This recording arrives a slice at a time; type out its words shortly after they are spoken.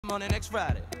Money next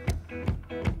Friday.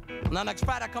 Now next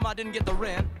Friday I come out, didn't get the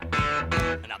rent,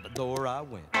 and out the door I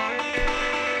went.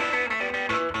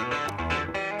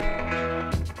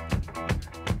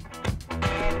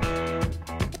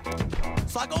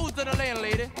 So I goes to the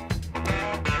landlady.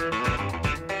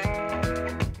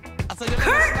 I said,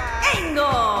 Kurt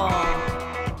Angle,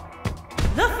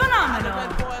 the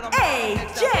phenomenal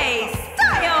AJ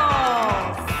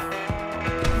Styles,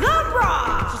 The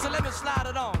Rock. She said, let me slide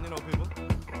it on, you know, people.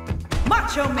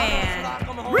 Macho Man,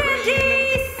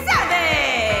 Randy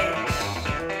Savage.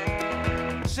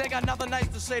 She ain't got nothing nice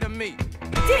to say to me.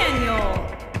 Daniel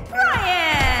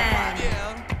Bryan.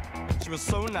 Yeah, she was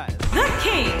so nice. The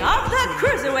king of the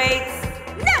cruiserweights,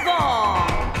 Neville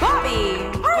Bobby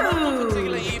One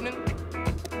particular Roode. evening,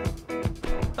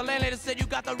 the landlady said, you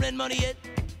got the rent money yet?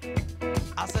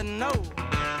 I said, no.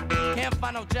 Can't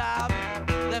find no job,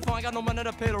 therefore I ain't got no money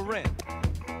to pay the rent.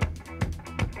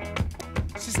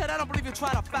 She said, I don't believe you're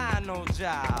trying to find no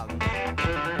job.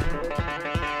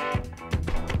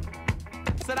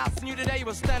 Said, I seen you today, you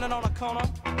were standing on a corner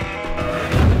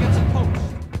against a post.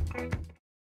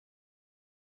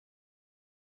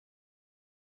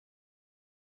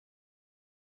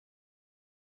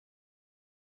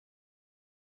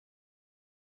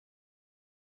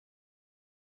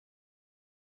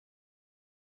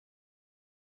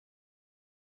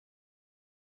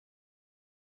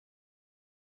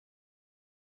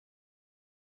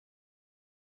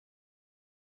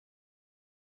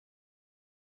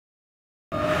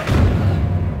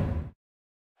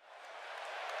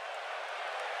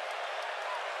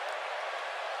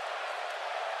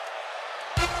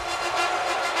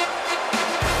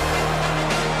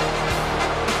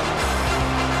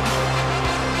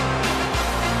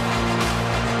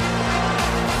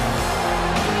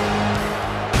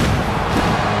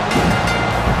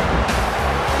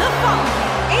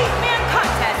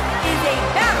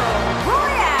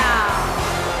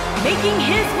 Making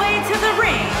his way to the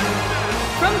ring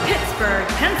from Pittsburgh,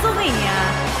 Pennsylvania,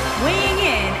 weighing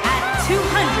in at 237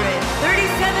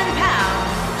 pounds,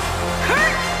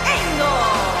 Kurt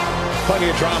Angle. Plenty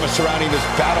of drama surrounding this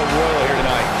battle royal here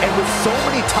tonight, and with so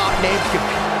many top names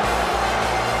competing.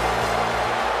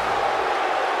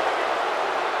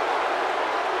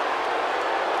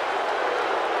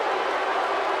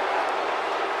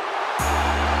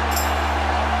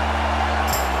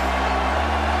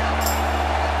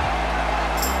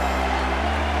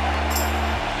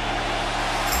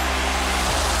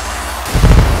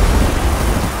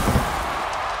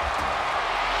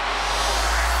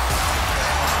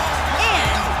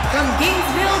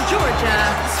 Georgia,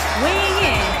 weighing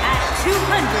in at 218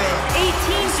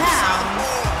 pounds,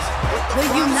 the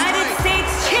United States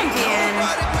champion,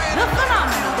 the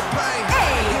phenomenal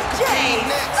AJ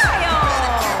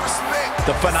Styles.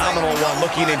 The phenomenal one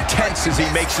looking intense as he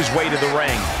makes his way to the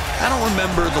ring. I don't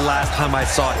remember the last time I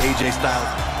saw AJ Styles.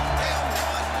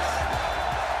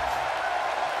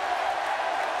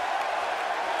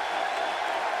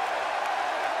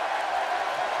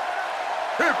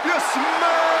 If you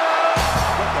smell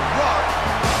what The Rock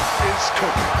is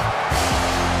cooking.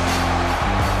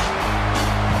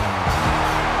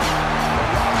 The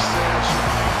Rock says,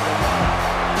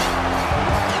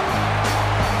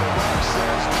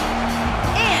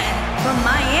 And from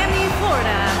Miami,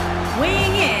 Florida,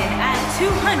 weighing in at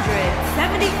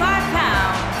 275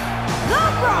 pounds, The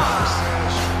Rock.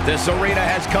 This arena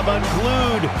has come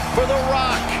unglued for The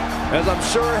Rock, as I'm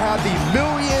sure have the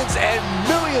millions and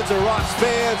millions of Rock's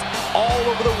fans all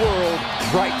over the world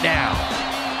right now.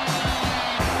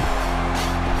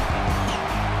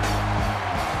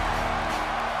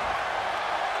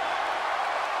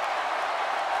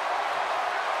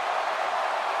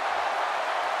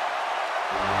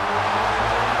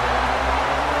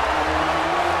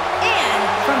 And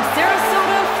from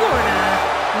Sarasota, Florida,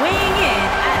 weighing in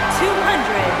at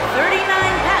 239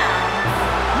 pounds,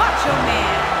 Macho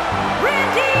Man,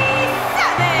 Randy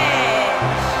Savage.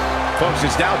 Folks,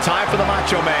 it's now time for the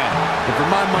Macho Man. And for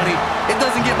my money, it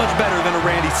doesn't get much better than a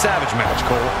Randy Savage match,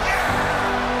 Cole.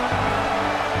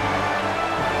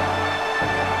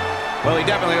 Well, he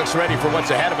definitely looks ready for what's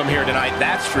ahead of him here tonight,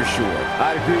 that's for sure.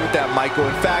 I'd agree with that, Michael.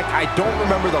 In fact, I don't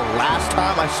remember the last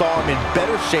time I saw him in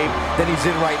better shape than he's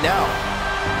in right now.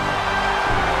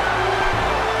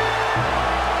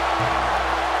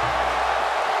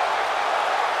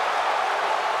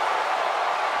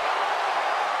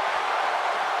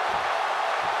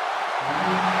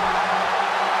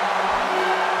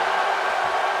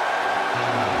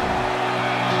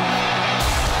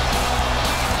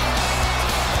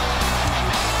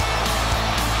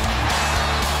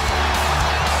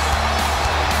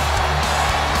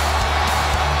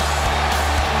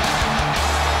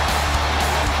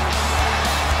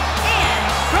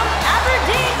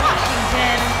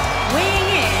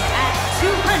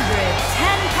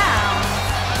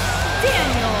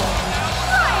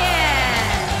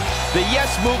 The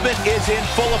yes movement is in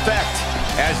full effect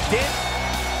as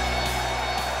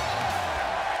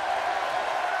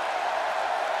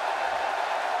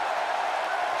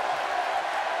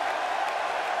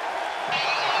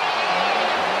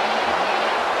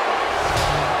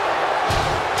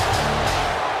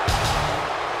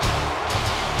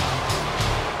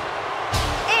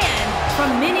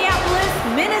From Minneapolis,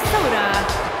 Minnesota,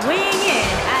 weighing in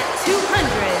at 295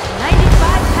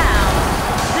 pounds,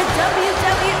 the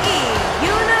WWE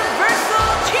Universal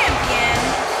Champion,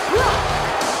 Brock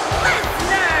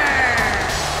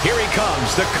Lesnar. Here he comes,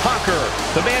 the Conqueror,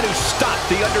 the man who stopped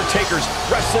The Undertaker's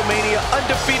WrestleMania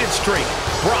undefeated streak,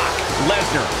 Brock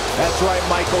Lesnar. That's right,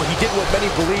 Michael. He did what many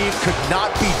believe could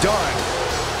not be done.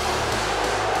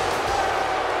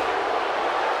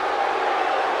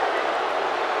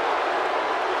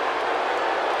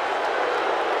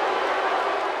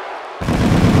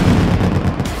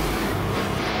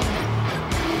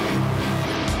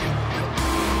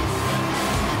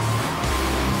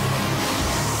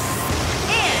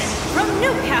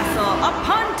 Newcastle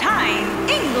upon Tyne,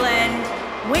 England,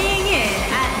 weighing in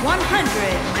at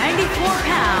 194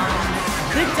 pounds,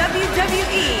 the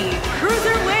WWE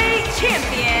Cruiserweight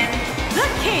Champion, the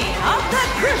King of the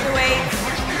Cruiserweights,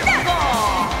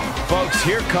 Neville! Folks,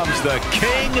 here comes the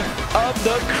King of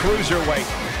the Cruiserweight.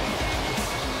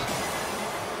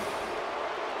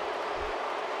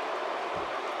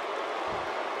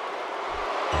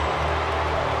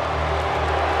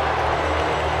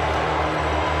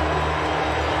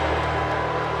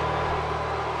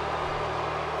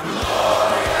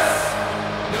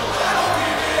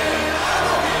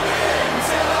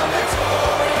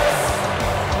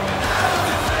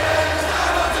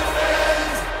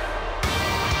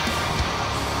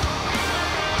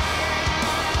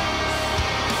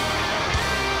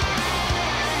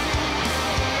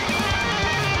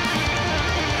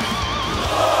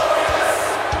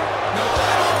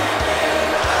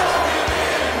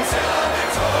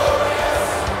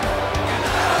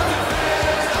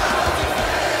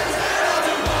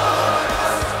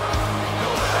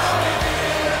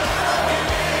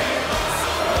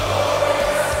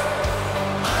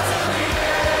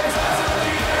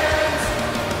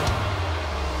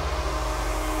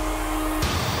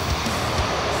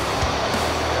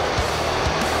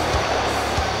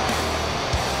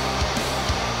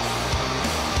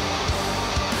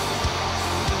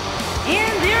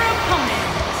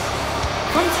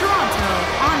 From Toronto,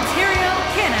 Ontario,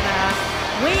 Canada,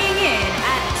 weighing in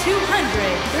at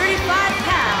 235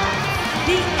 pounds,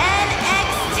 the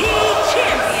NXT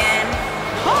Champion,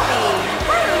 Bobby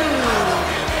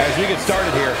Roode. As we get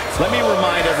started here, let me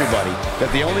remind everybody that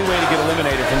the only way to get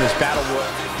eliminated from this battle royal.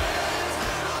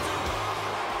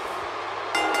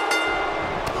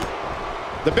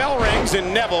 The bell rings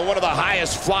and Neville, one of the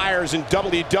highest flyers in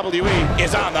WWE,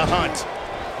 is on the hunt.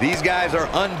 These guys are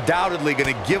undoubtedly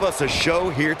going to give us a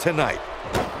show here tonight.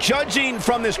 Judging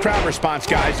from this crowd response,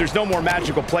 guys, there's no more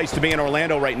magical place to be in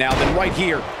Orlando right now than right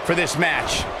here for this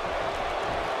match.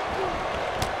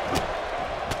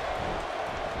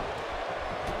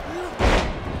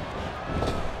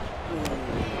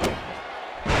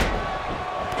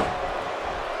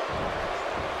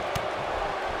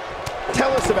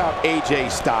 Tell us about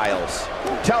AJ Styles.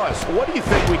 Tell us, what do you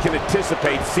think we can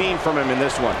anticipate seeing from him in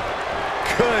this one?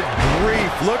 Good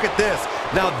grief, look at this.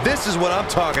 Now this is what I'm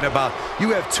talking about.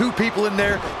 You have two people in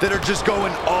there that are just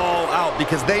going all out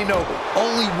because they know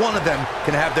only one of them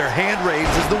can have their hand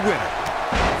raised as the winner.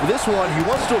 For this one, he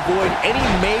wants to avoid any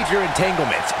major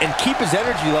entanglements and keep his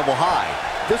energy level high.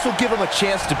 This will give him a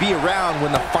chance to be around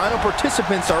when the final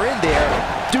participants are in there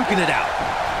duking it out.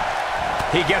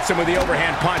 He gets him with the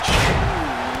overhand punch.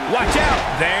 Watch out,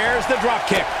 there's the drop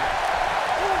kick.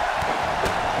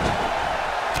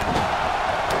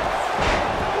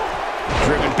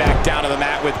 Driven back down to the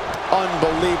mat with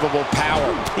unbelievable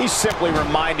power. He's simply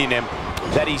reminding him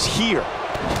that he's here.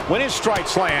 When his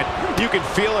strikes land, you can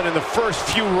feel it in the first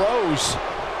few rows.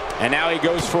 And now he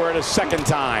goes for it a second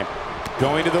time.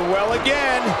 Going to the well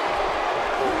again.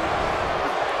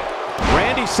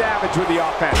 Randy Savage with the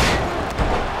offense.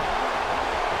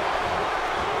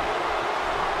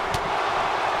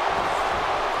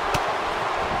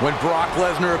 When Brock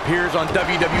Lesnar appears on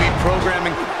WWE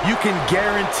programming, you can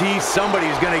guarantee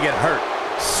somebody's going to get hurt.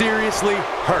 Seriously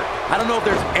hurt. I don't know if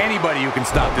there's anybody who can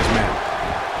stop this man.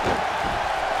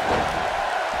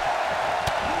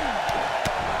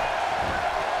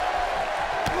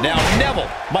 Now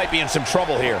Neville might be in some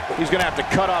trouble here. He's going to have to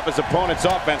cut off his opponent's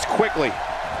offense quickly.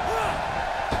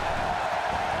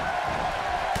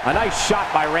 A nice shot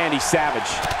by Randy Savage.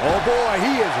 Oh boy,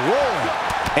 he is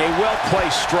rolling. A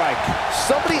well-placed strike.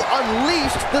 Somebody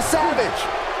unleashed the Savage.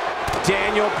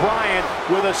 Daniel Bryan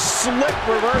with a slick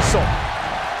reversal.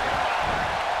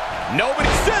 Nobody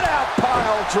sit out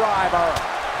pile driver.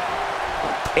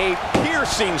 A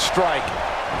piercing strike.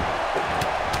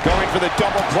 Going for the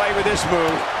double play with this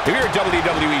move. If you're a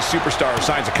WWE superstar who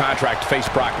signs a contract to face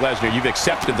Brock Lesnar, you've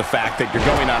accepted the fact that you're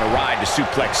going on a ride to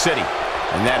Suplex City,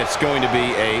 and that it's going to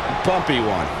be a bumpy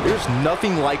one. There's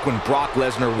nothing like when Brock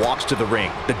Lesnar walks to the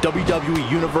ring. The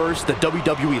WWE Universe, the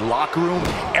WWE locker room,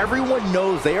 everyone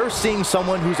knows they are seeing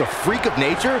someone who's a freak of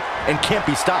nature and can't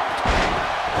be stopped.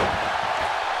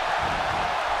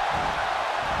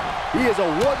 He is a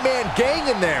one-man gang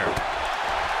in there.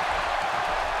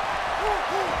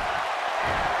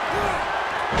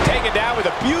 Taken down with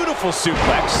a beautiful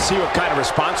suplex. See what kind of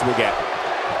response we'll get.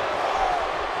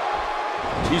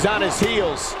 He's on his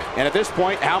heels, and at this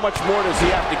point, how much more does he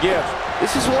have to give?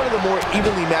 This is one of the more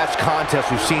evenly matched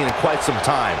contests we've seen in quite some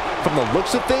time. From the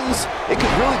looks of things, it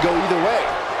could really go either way.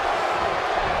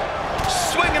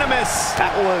 Swing and a miss.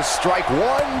 That was strike 1,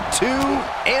 2,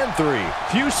 and 3.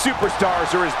 Few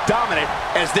superstars are as dominant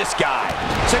as this guy.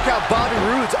 Check out Bobby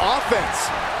Roode's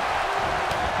offense.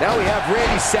 Now we have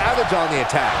Randy Savage on the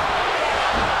attack.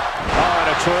 Oh, and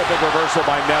a terrific reversal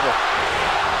by Neville.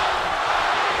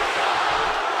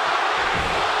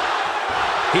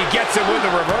 He gets him with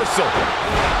the reversal.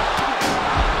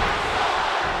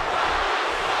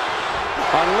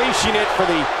 Unleashing it for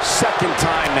the second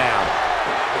time now.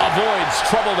 Avoids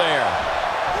trouble there.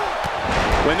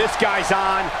 When this guy's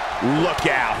on, look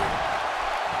out.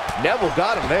 Neville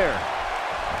got him there.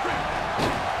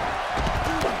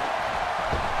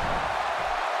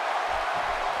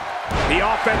 The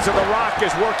offense of The Rock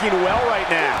is working well right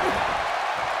now.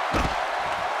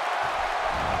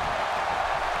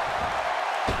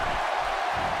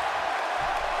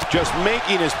 Just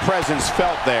making his presence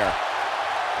felt there.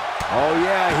 Oh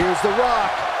yeah, here's The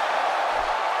Rock.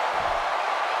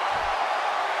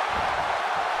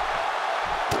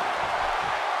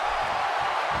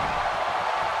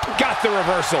 Got the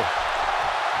reversal.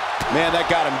 Man, that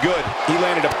got him good. He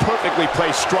landed a perfectly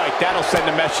placed strike. That'll send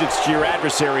a message to your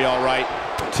adversary, all right.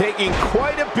 Taking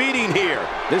quite a beating here.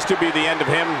 This could be the end of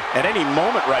him at any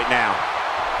moment right now.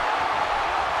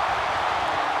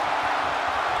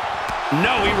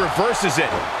 No, he reverses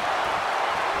it.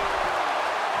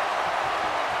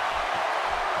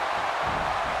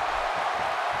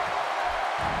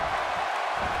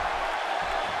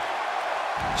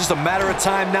 Just a matter of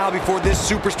time now before this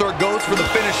superstar goes for the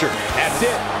finisher. That's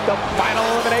it. The final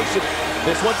elimination.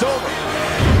 This one's over.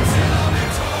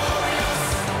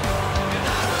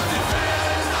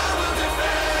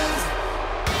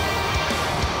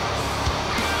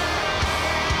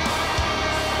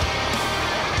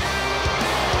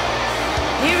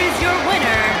 Here is your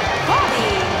winner,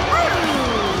 Bobby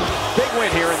Roode. Big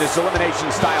win here in this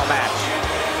elimination style match.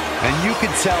 And you can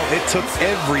tell it took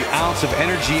every ounce of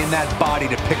energy in that body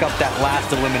to pick up that last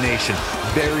elimination.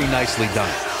 Very nicely done.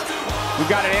 We've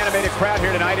got an animated crowd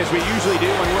here tonight, as we usually do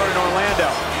when we're in Orlando.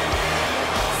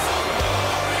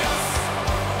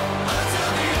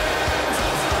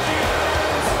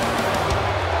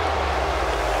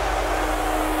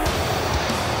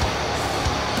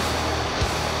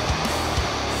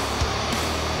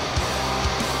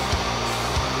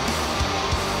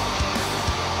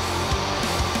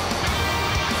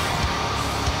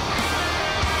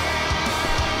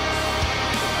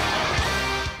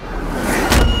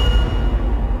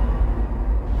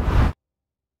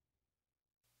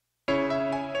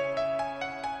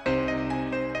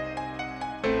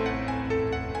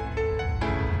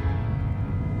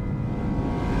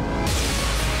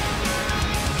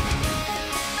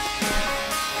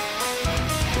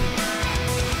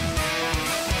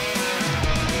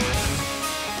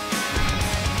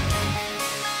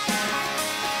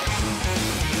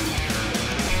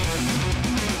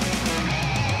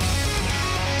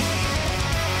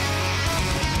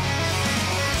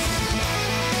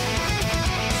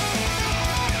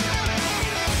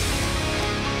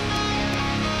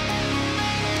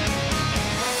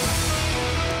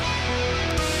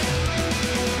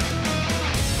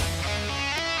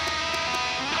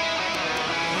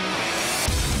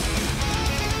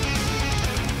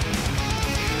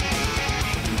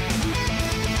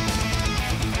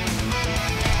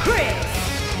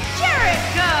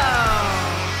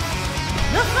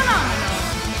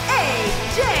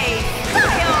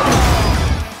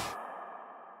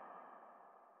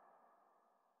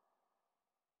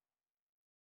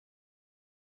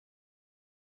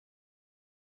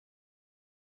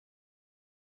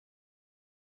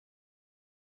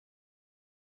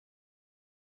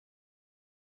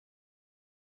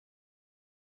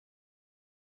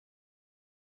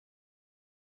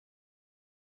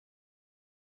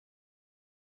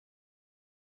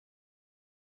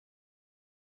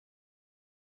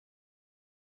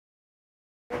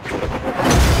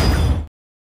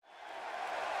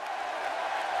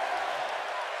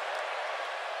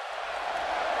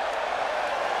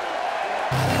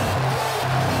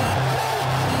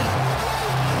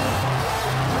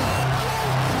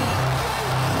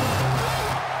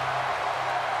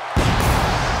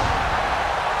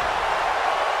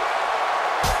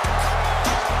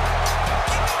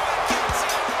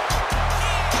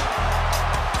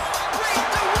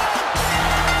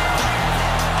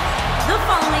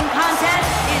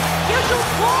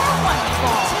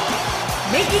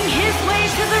 Making his way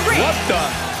to the ring. What the?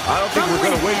 I don't think we're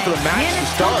going to wait for the match to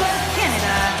start.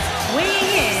 Canada, weighing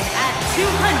in at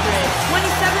 227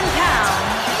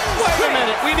 pounds. Wait a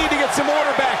minute. We need to get some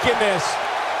order back in this.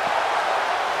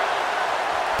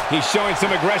 He's showing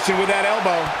some aggression with that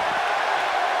elbow.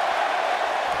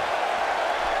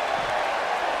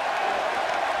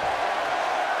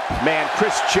 Man,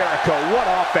 Chris Jericho, what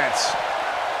offense.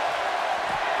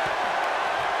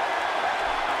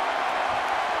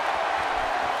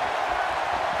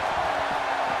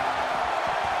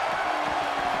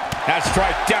 That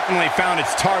strike definitely found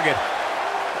its target.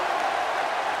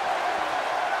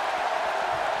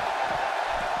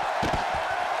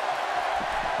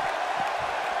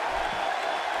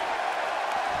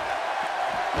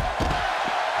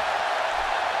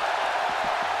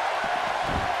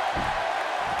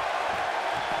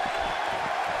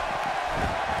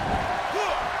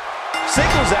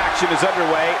 Singles action is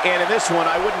underway, and in this one,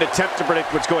 I wouldn't attempt to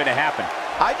predict what's going to happen.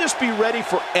 I'd just be ready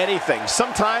for anything.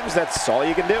 Sometimes that's all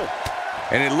you can do.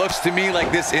 And it looks to me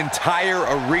like this entire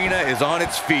arena is on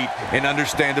its feet, and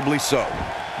understandably so.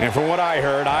 And from what I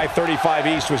heard,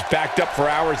 I-35 East was backed up for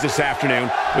hours this afternoon,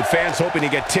 with fans hoping to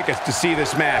get tickets to see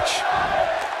this match.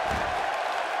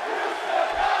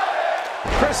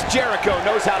 Chris Jericho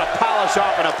knows how to polish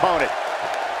off an opponent.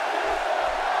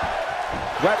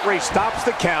 Referee stops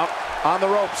the count on the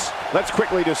ropes. Let's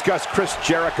quickly discuss Chris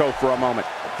Jericho for a moment.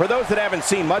 For those that haven't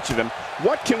seen much of him,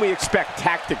 what can we expect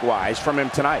tactic-wise from him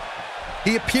tonight?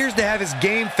 He appears to have his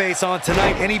game face on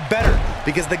tonight, and he better,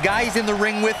 because the guy he's in the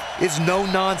ring with is no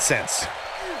nonsense.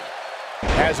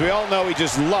 As we all know, he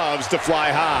just loves to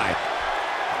fly high.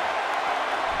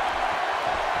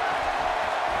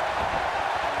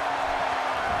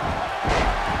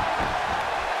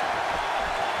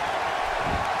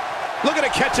 Looking to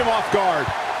catch him off guard.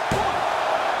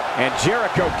 And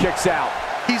Jericho kicks out.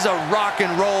 He's a rock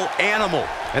and roll animal,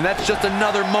 and that's just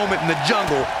another moment in the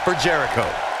jungle for Jericho.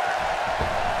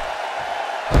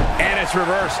 And it's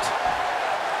reversed.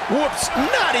 Whoops,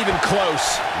 not even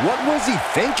close. What was he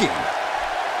thinking?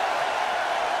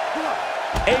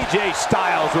 AJ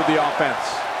Styles with the offense.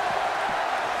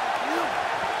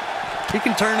 He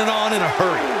can turn it on in a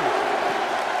hurry.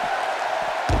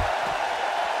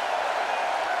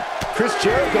 Chris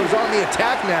Jericho's on the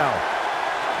attack now.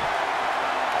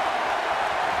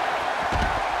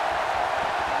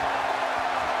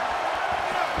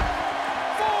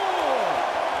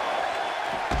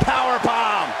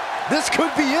 Powerbomb. This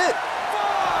could be it.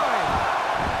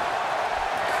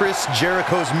 Chris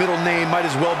Jericho's middle name might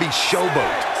as well be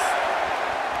Showboat.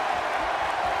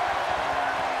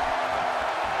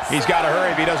 He's got to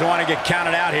hurry if he doesn't want to get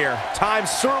counted out here.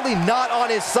 Time's certainly not on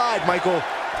his side, Michael.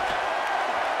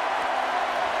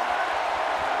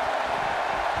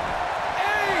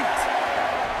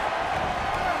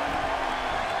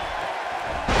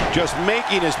 Just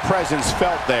making his presence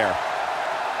felt there.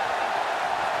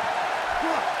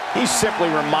 He's simply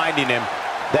reminding him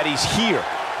that he's here.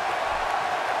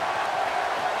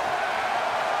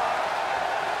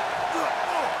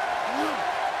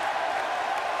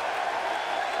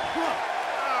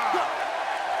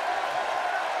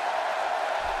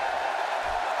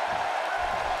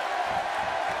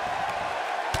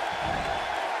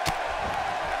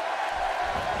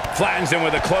 Flattens him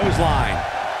with a clothesline.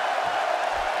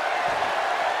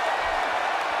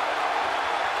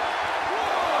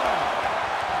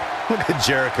 Look at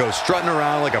Jericho strutting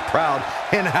around like a proud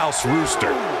hen-house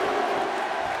rooster.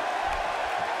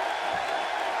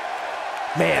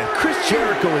 Man, Chris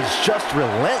Jericho is just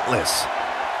relentless.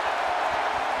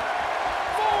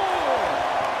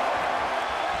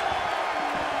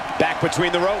 Back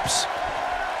between the ropes.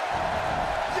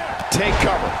 Take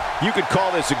cover. You could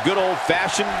call this a good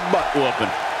old-fashioned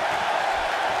butt-whooping.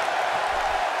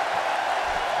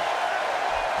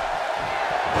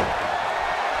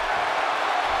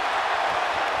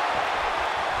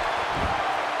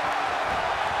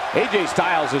 AJ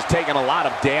Styles has taken a lot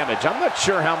of damage. I'm not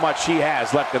sure how much he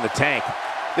has left in the tank.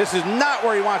 This is not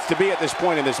where he wants to be at this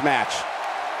point in this match.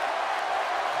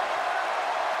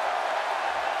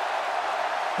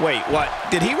 Wait, what?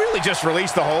 Did he really just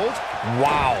release the hold?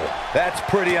 Wow, that's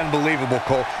pretty unbelievable,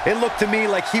 Cole. It looked to me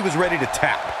like he was ready to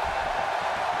tap.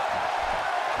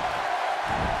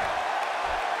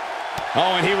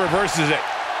 Oh, and he reverses it.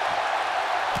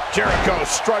 Jericho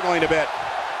struggling a bit,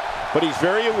 but he's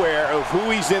very aware of who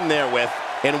he's in there with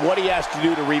and what he has to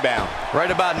do to rebound.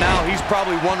 Right about now, he's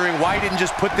probably wondering why he didn't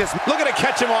just put this... Looking to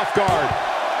catch him off guard.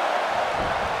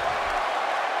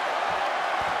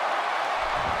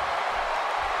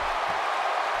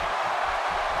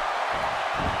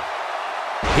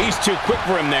 He's too quick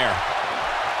for him there.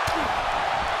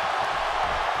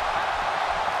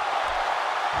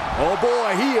 Oh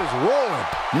boy, he is rolling.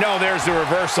 No, there's the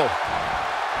reversal.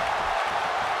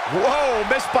 Whoa,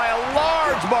 missed by a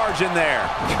large margin there.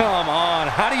 Come on,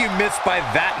 how do you miss by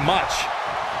that much?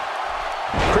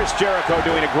 Chris Jericho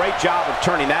doing a great job of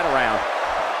turning that around.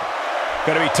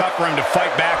 Going to be tough for him to fight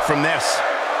back from this.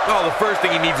 Oh, the first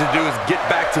thing he needs to do is get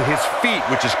back to his feet,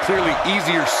 which is clearly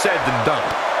easier said than done.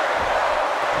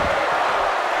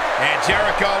 And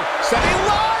Jericho sending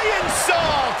lion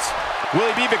salt. Will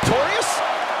he be victorious?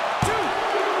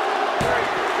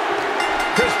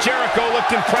 Chris Jericho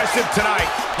looked impressive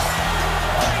tonight.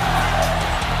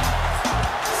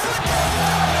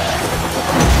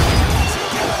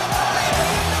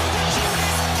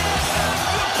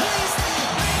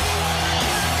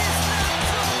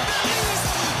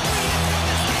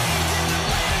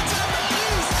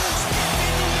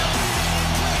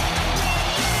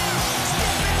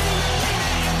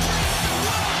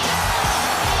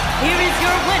 Here is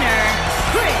your winner,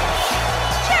 Chris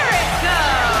Jericho.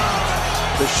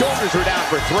 The shoulders are down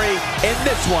for 3, and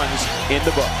this one's in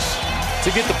the books. To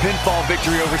get the pinfall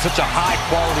victory over such a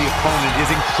high-quality opponent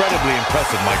is incredibly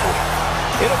impressive, Michael.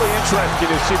 It'll be interesting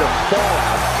to see the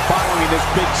fallout following this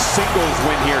big singles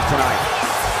win here tonight.